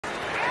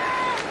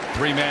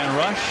three-man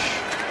rush.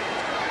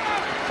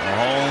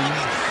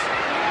 Mahomes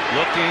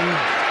looking,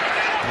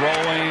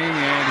 throwing,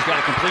 and he's got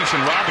a completion.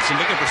 Robinson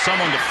looking for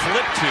someone to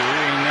flip to,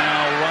 and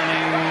now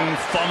running,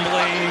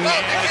 fumbling,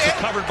 and it's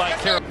recovered by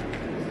Carroll.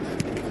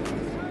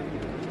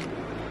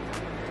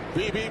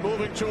 BB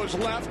moving to his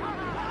left.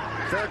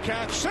 Fair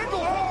catch,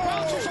 single,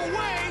 bounces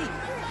away,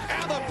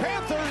 and the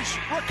Panthers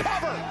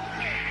recover.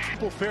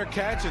 Fair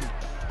catch and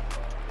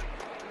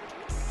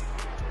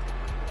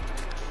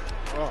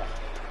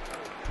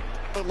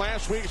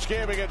last week's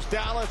game against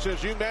Dallas,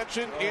 as you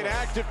mentioned,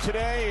 inactive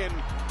today, and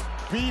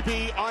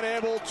BB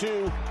unable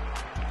to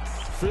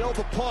field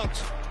the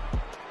punt.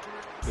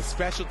 The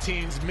special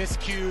teams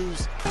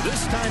miscues.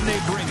 This time they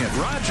bring it.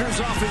 Rodgers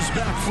off his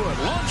back foot,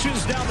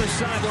 launches down the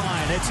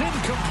sideline. It's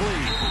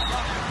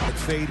incomplete.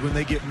 Fade when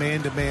they get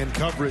man-to-man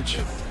coverage.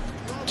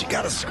 But you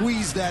got to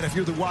squeeze that if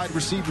you're the wide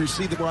receiver. You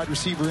see the wide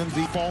receiver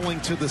MV falling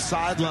to the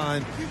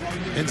sideline,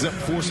 ends up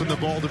forcing the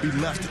ball to be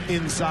left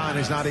inside.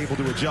 He's not able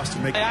to adjust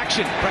and make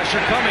action. Pressure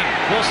coming.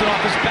 Wilson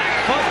off his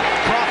back foot.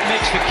 Croft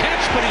makes the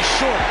catch, but he's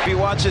short. If he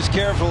watches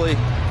carefully,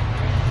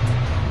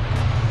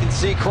 you can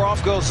see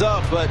Croft goes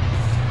up, but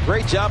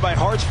great job by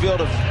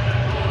Hartsfield of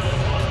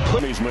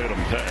He's made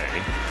him pay.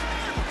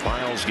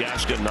 Myles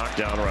Gaskin knocked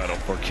down right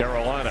for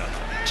Carolina.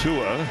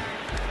 Tua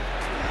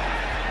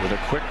with a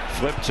quick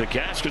flip to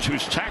Gaskins,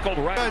 who's tackled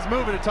right. Guys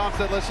moving, and Tom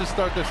said, let's just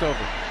start this over.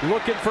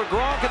 Looking for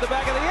Gronk in the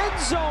back of the end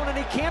zone, and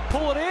he can't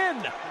pull it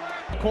in.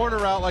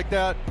 Corner out like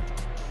that,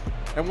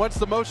 and once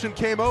the motion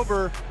came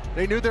over,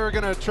 they knew they were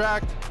going to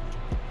attract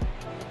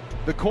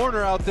the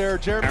corner out there.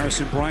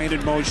 Harrison Bryant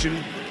in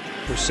motion.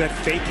 Brissett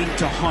faking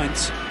to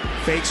Hunt.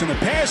 Fakes on the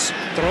pass,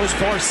 throws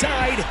far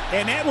side,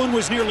 and that one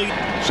was nearly.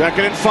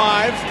 2nd and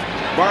 5.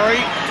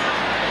 Murray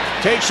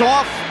takes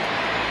off,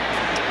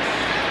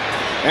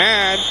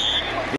 and